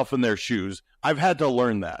 putting myself in their shoes, I've had to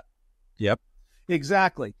learn that. Yep,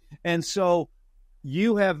 exactly. And so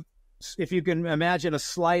you have, if you can imagine a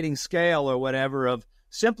sliding scale or whatever of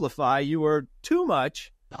simplify, you were too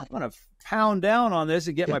much. I'm going to pound down on this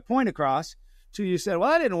and get my point across. So you said,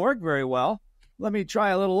 well, that didn't work very well. Let me try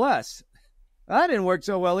a little less. That didn't work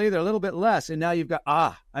so well either, a little bit less. And now you've got,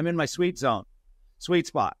 I'm in my sweet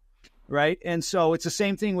spot, right? And so it's the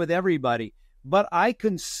same thing with everybody. But I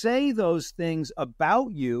can say those things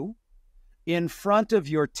about you in front of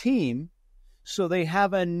your team so they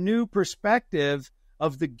have a new perspective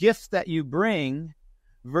of the gift that you bring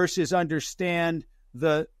versus understand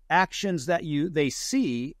the actions that they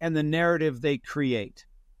see and the narrative they create.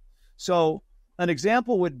 So an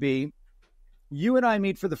example would be you and I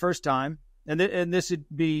meet for the first time, and this would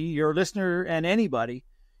be your listener and anybody.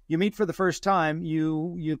 You meet for the first time,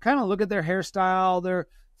 you kind of look at their hairstyle, their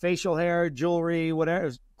facial hair, jewelry,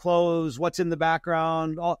 whatever, clothes, what's in the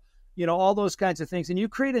background, all those kinds of things. And you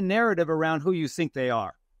create a narrative around who you think they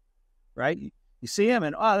are, right? You see them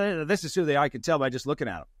and, this is who they are. I can tell by just looking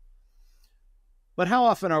at them. But how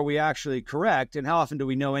often are we actually correct? And how often do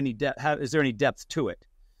we know any depth? Is there any depth to it?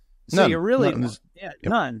 So none. You really,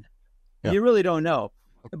 None. Yeah. You really don't know.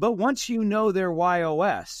 But once you know their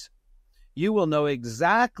WHY.os, you will know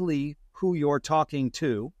exactly who you're talking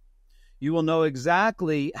to. You will know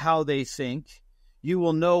exactly how they think. You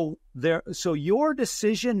will know so your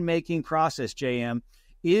decision-making process, JM,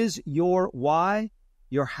 is your why,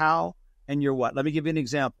 your how, and your what. Let me give you an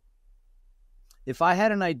example. If I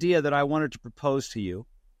had an idea that I wanted to propose to you,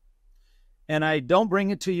 and I don't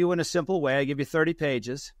bring it to you in a simple way, I give you 30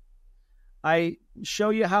 pages, I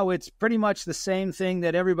show you how it's pretty much the same thing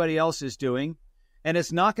that everybody else is doing, and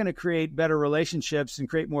it's not going to create better relationships and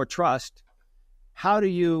create more trust, how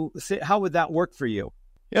would that work for you?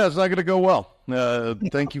 Yeah, it's not going to go well.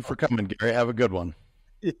 Thank you for coming, Gary. Have a good one.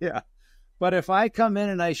 Yeah. But if I come in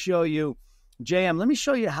and I show you, JM, let me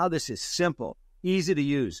show you how this is simple, easy to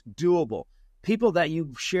use, doable. People that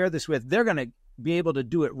you share this with, they're going to be able to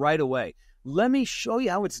do it right away. Let me show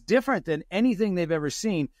you how it's different than anything they've ever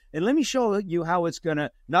seen. And let me show you how it's going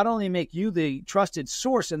to not only make you the trusted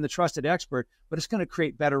source and the trusted expert, but it's going to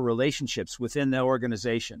create better relationships within the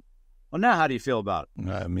organization. Well, now how do you feel about it?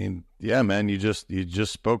 I mean, yeah, man, you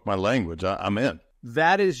just spoke my language. I'm in.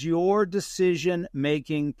 That is your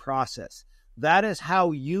decision-making process. That is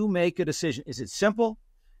how you make a decision. Is it simple?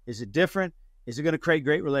 Is it different? Is it going to create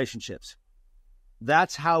great relationships?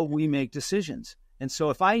 That's how we make decisions. And so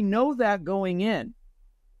if I know that going in,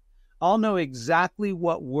 I'll know exactly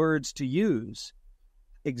what words to use,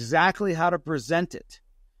 exactly how to present it,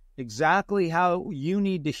 exactly how you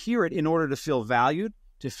need to hear it in order to feel valued,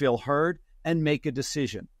 to feel heard, and make a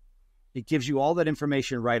decision. It gives you all that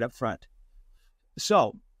information right up front.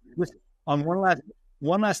 So, on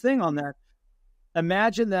one last thing on that,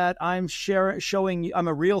 imagine that I'm showing you, I'm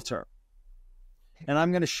a realtor, and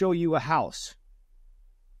I'm going to show you a house.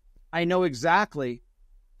 I know exactly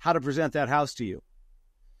how to present that house to you.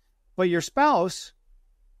 But your spouse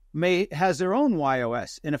has their own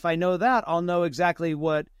WHY.os. And if I know that, I'll know exactly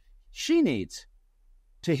what she needs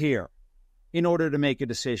to hear in order to make a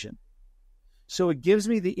decision. So it gives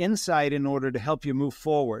me the insight in order to help you move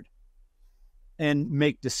forward and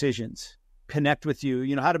make decisions, connect with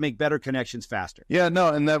you, how to make better connections faster. Yeah, no,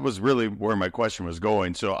 and that was really where my question was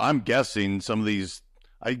going. So I'm guessing some of these,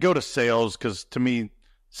 I go to sales because to me,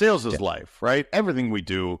 sales is life, right? Everything we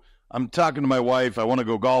do. I'm talking to my wife. I want to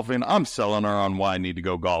go golfing. I'm selling her on why I need to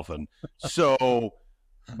go golfing. So,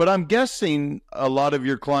 but I'm guessing a lot of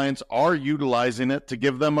your clients are utilizing it to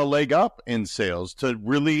give them a leg up in sales to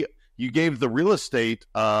really, you gave the real estate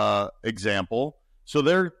example. So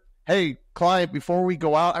they're, hey, client, before we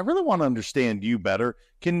go out, I really want to understand you better.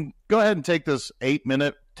 Can go ahead and take this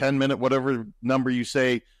 8-minute, 10-minute, whatever number you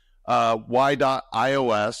say,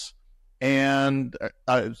 WHY.os and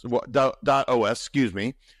 .os, excuse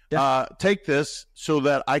me. Yeah. Take this so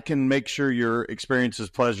that I can make sure your experience is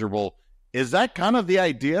pleasurable. Is that kind of the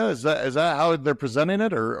idea? Is that how they're presenting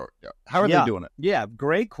it, or how are they doing it? Yeah,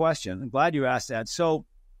 great question. I'm glad you asked that. So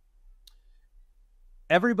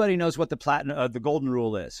everybody knows what the golden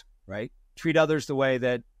rule is, right? Treat others the way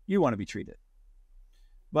that you want to be treated.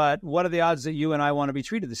 But what are the odds that you and I want to be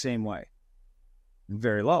treated the same way?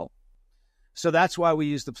 Very low. So that's why we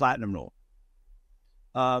use the platinum rule.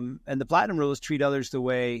 And the platinum rule is treat others the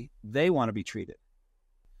way they want to be treated.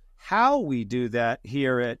 How we do that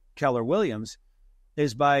here at Keller Williams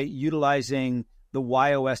is by utilizing the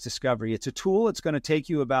WHY.os discovery. It's a tool. It's going to take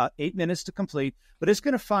you about 8 minutes to complete, but it's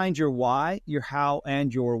going to find your why, your how,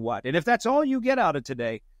 and your what. And if that's all you get out of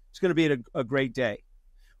today, it's going to be a great day.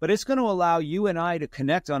 But it's going to allow you and I to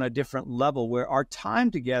connect on a different level where our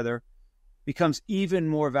time together becomes even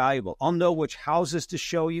more valuable. I'll know which houses to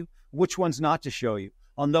show you, which ones not to show you.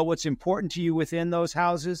 I'll know what's important to you within those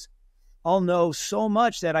houses. I'll know so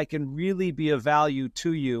much that I can really be of value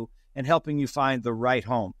to you in helping you find the right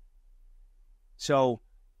home. So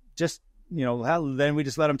just, then we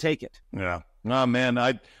just let them take it. Yeah. Oh, man,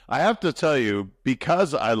 I have to tell you,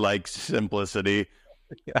 because I like simplicity,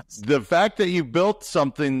 yes. The fact that you built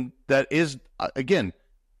something that is, again,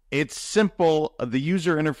 it's simple. The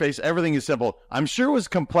user interface, everything is simple. I'm sure it was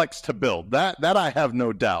complex to build. That I have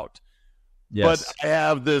no doubt. Yes. But I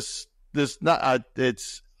have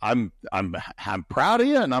I'm proud of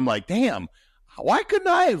you, and I'm like, damn, why couldn't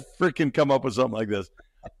I have freaking come up with something like this?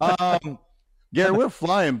 Gary, we're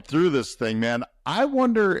flying through this thing, man. I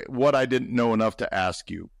wonder what I didn't know enough to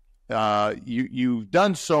ask you. You've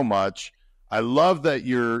done so much. I love that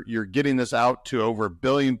you're getting this out to over 1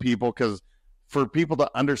 billion people, because for people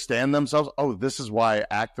to understand themselves, oh, this is why I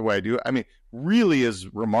act the way I do. I mean, really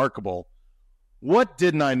is remarkable. What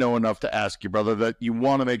didn't I know enough to ask you, brother, that you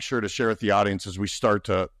want to make sure to share with the audience as we start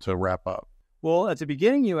to wrap up? Well, at the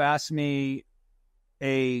beginning, you asked me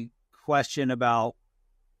a question about,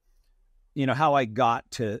 how I got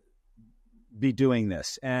to be doing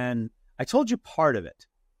this. And I told you part of it.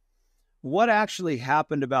 What actually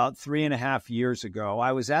happened about 3.5 years ago,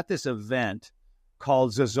 I was at this event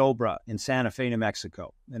called Zozobra in Santa Fe, New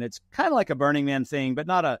Mexico. And it's kind of like a Burning Man thing, but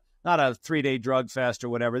not a 3-day drug fest or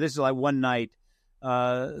whatever. This is like one night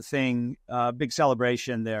thing, big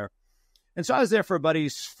celebration there. And so I was there for a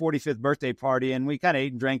buddy's 45th birthday party, and we kind of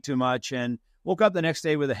ate and drank too much and woke up the next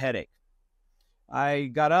day with a headache.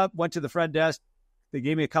 I got up, went to the front desk. They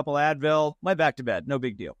gave me a couple Advil, went back to bed. No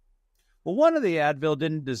big deal. Well, one of the Advil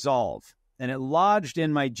didn't dissolve, and it lodged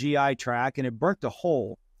in my GI tract, and it burnt a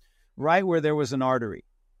hole right where there was an artery.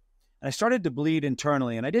 And I started to bleed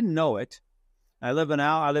internally, and I didn't know it. I live in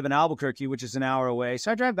Albuquerque, which is an hour away.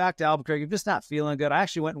 So I drive back to Albuquerque. I'm just not feeling good. I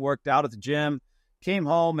actually went and worked out at the gym, came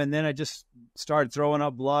home, and then I just started throwing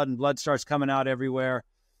up blood, and blood starts coming out everywhere.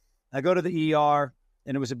 I go to the ER,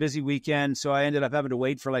 and it was a busy weekend, so I ended up having to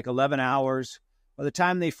wait for like 11 hours. By the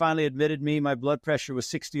time they finally admitted me, my blood pressure was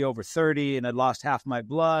 60/30, and I'd lost half my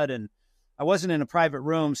blood, and I wasn't in a private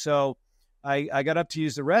room, so I got up to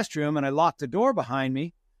use the restroom, and I locked the door behind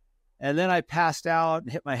me. And then I passed out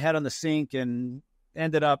and hit my head on the sink and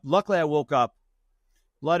ended up, luckily I woke up,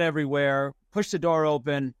 blood everywhere, pushed the door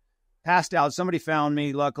open, passed out. Somebody found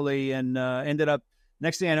me, luckily, and ended up,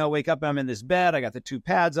 next thing I know, wake up, I'm in this bed. I got the 2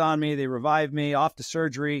 pads on me. They revived me, off to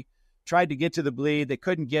surgery, tried to get to the bleed. They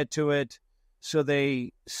couldn't get to it. So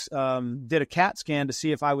they did a CAT scan to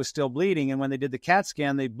see if I was still bleeding. And when they did the CAT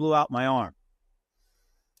scan, they blew out my arm.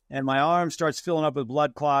 And my arm starts filling up with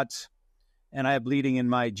blood clots, and I have bleeding in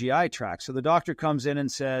my GI tract. So the doctor comes in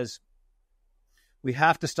and says, we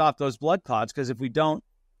have to stop those blood clots, because if we don't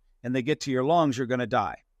and they get to your lungs, you're going to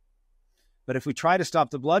die. But if we try to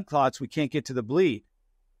stop the blood clots, we can't get to the bleed.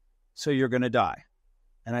 so you're going to die.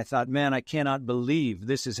 And I thought, man, I cannot believe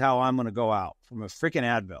this is how I'm going to go out, from a freaking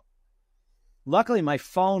Advil. Luckily, my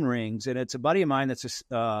phone rings, and it's a buddy of mine that's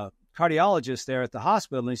a cardiologist there at the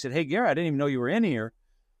hospital. And he said, hey, Gary, I didn't even know you were in here,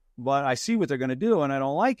 but I see what they're going to do, and I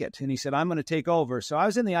don't like it. And he said, I'm going to take over. So I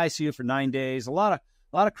was in the ICU for 9 days. A lot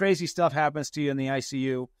of crazy stuff happens to you in the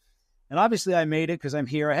ICU. And obviously, I made it because I'm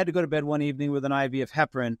here. I had to go to bed one evening with an IV of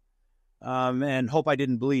heparin and hope I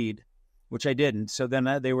didn't bleed, which I didn't. So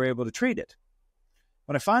then they were able to treat it.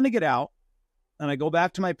 When I finally get out and I go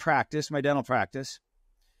back to my practice, my dental practice,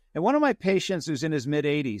 and one of my patients who's in his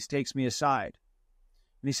mid-80s takes me aside.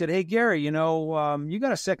 And he said, hey, Gary, you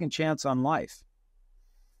got a second chance on life.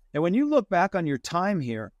 And when you look back on your time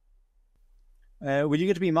here, when you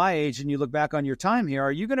get to be my age and you look back on your time here,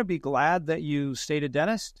 are you going to be glad that you stayed a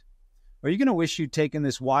dentist? Or are you going to wish you'd taken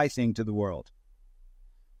this why thing to the world?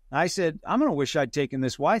 I said, I'm going to wish I'd taken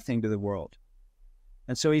this why thing to the world.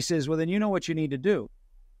 And so he says, well, then you know what you need to do.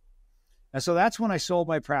 And so that's when I sold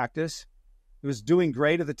my practice. It was doing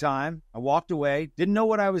great at the time. I walked away, didn't know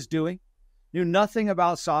what I was doing, knew nothing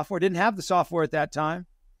about software, didn't have the software at that time,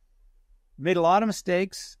 made a lot of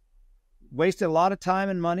mistakes, wasted a lot of time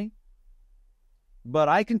and money. But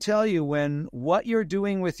I can tell you, when what you're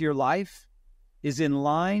doing with your life is in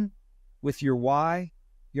line with your why,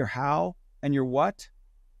 your how, and your what,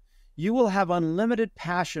 you will have unlimited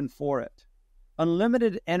passion for it,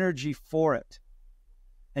 unlimited energy for it.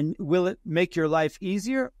 And will it make your life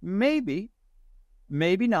easier? Maybe,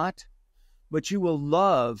 maybe not, but you will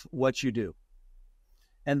love what you do.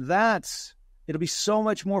 And it'll be so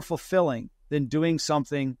much more fulfilling than doing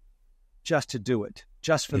something just to do it,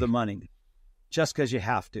 just for the money, just because you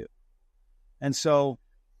have to. And so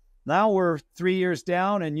now we're 3 years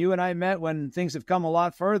down, and you and I met when things have come a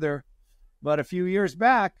lot further, but a few years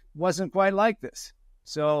back wasn't quite like this.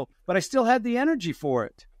 So, but I still had the energy for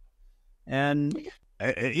it. And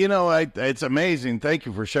it's amazing. Thank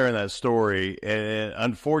you for sharing that story. And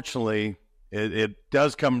unfortunately, it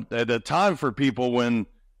does come at a time for people when,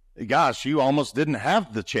 gosh, you almost didn't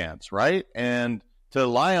have the chance, right? And to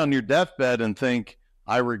lie on your deathbed and think,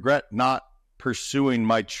 I regret not pursuing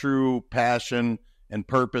my true passion and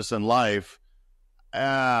purpose in life.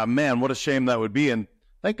 Man, what a shame that would be. And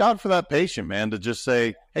thank God for that patient, man, to just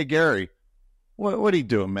say, hey, Gary, what are you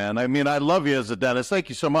doing, man? I mean, I love you as a dentist. Thank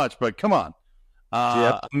you so much, but come on.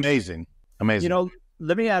 Yep. Amazing.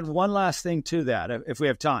 Let me add one last thing to that, if we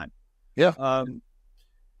have time. Yeah.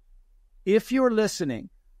 If you're listening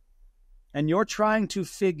and you're trying to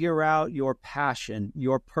figure out your passion,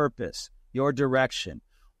 your purpose, your direction,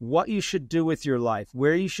 what you should do with your life,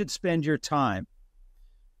 where you should spend your time,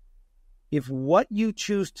 if what you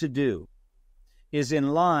choose to do is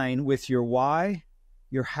in line with your why,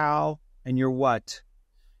 your how, and your what,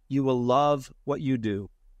 you will love what you do.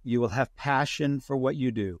 You will have passion for what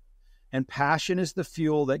you do. And passion is the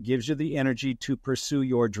fuel that gives you the energy to pursue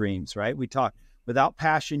your dreams, right? We talk, without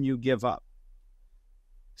passion, you give up.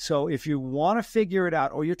 So if you want to figure it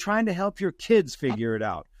out, or you're trying to help your kids figure it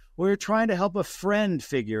out, or you're trying to help a friend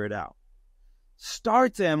figure it out,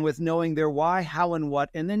 start them with knowing their why, how, and what,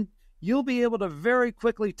 and then you'll be able to very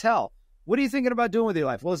quickly tell, what are you thinking about doing with your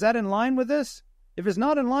life? Well, is that in line with this? If it's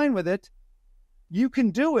not in line with it, you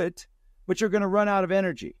can do it, but you're going to run out of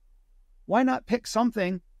energy. Why not pick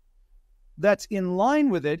something that's in line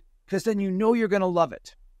with it? Because then you know you're going to love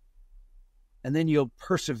it. And then you'll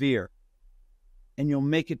persevere. And you'll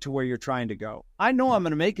make it to where you're trying to go. I know I'm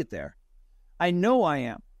going to make it there. I know I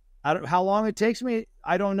am. How long it takes me,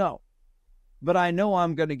 I don't know. But I know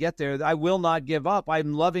I'm going to get there. I will not give up.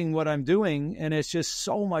 I'm loving what I'm doing, and it's just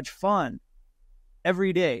so much fun.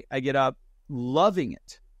 Every day I get up loving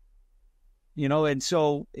it. And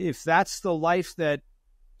so if that's the life that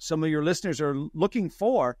some of your listeners are looking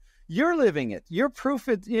for, you're living it. You're proof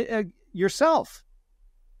it yourself.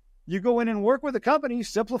 You go in and work with a company, you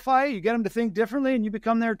simplify it, you get them to think differently, and you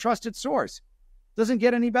become their trusted source. Doesn't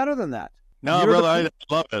get any better than that. No, brother, I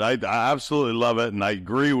love it. I absolutely love it, and I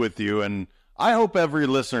agree with you. And I hope every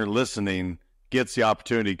listener listening gets the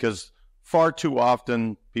opportunity, because far too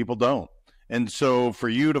often people don't. And so for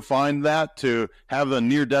you to find that, to have a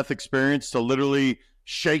near-death experience, to literally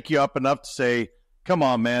shake you up enough to say, come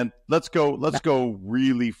on, man, let's go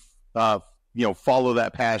really, follow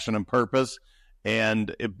that passion and purpose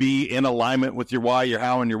and be in alignment with your why, your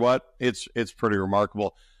how, and your what. It's pretty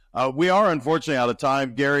remarkable. We are unfortunately out of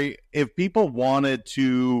time, Gary. If people wanted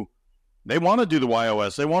to, they want to do the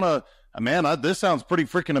WHY.os, they want to, this sounds pretty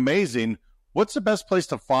freaking amazing. What's the best place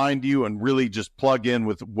to find you and really just plug in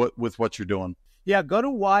with what you're doing? Yeah, go to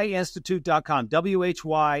whyinstitute.com,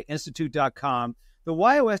 WHYinstitute.com. The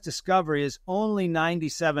WHY.os Discovery is only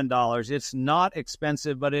 $97. It's not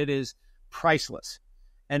expensive, but it is priceless.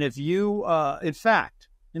 And if you, in fact,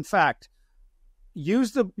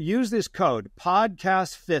 use this code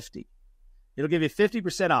podcast50. It'll give you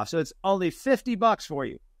 50% off. So it's only $50 for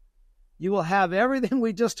you. You will have everything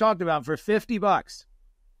we just talked about for $50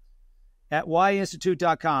 at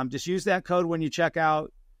whyinstitute.com. Just use that code when you check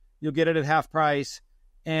out. You'll get it at half price.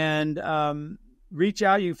 And reach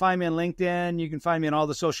out. You can find me on LinkedIn. You can find me on all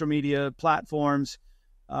the social media platforms.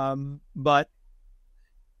 But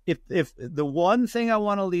if the one thing I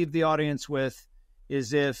want to leave the audience with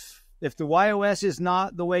is if the WHY.os is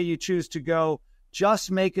not the way you choose to go,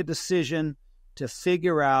 just make a decision to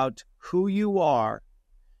figure out who you are,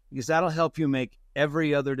 because that'll help you make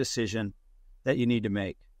every other decision that you need to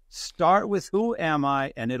make. Start with who am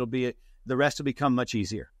I, and the rest will become much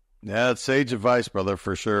easier. Yeah, it's sage advice, brother,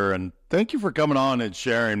 for sure. And thank you for coming on and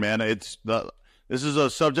sharing, man. This is a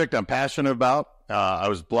subject I'm passionate about. I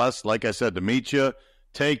was blessed, like I said, to meet you.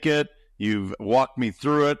 Take it. You've walked me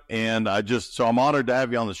through it, and so I'm honored to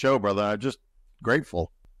have you on the show, brother. I'm just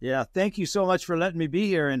grateful. Yeah, thank you so much for letting me be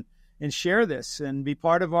here and share this and be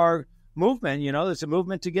part of our movement. You know, it's a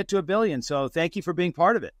movement to get to 1 billion. So thank you for being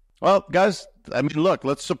part of it. Well, guys, I mean, look,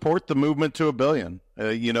 let's support the movement to 1 billion.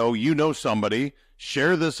 You know somebody,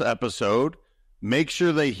 share this episode, make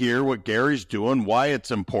sure they hear what Gary's doing, why it's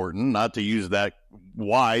important, not to use that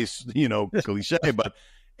wise, cliche, but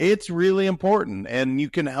it's really important. And you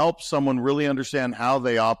can help someone really understand how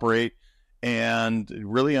they operate and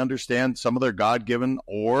really understand some of their God-given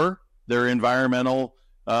or their environmental,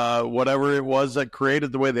 whatever it was that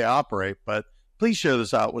created the way they operate. But please share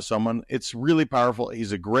this out with someone. It's really powerful.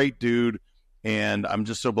 He's a great dude, and I'm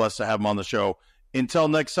just so blessed to have him on the show. Until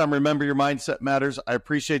next time, remember your mindset matters. I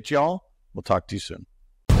appreciate y'all. We'll talk to you soon.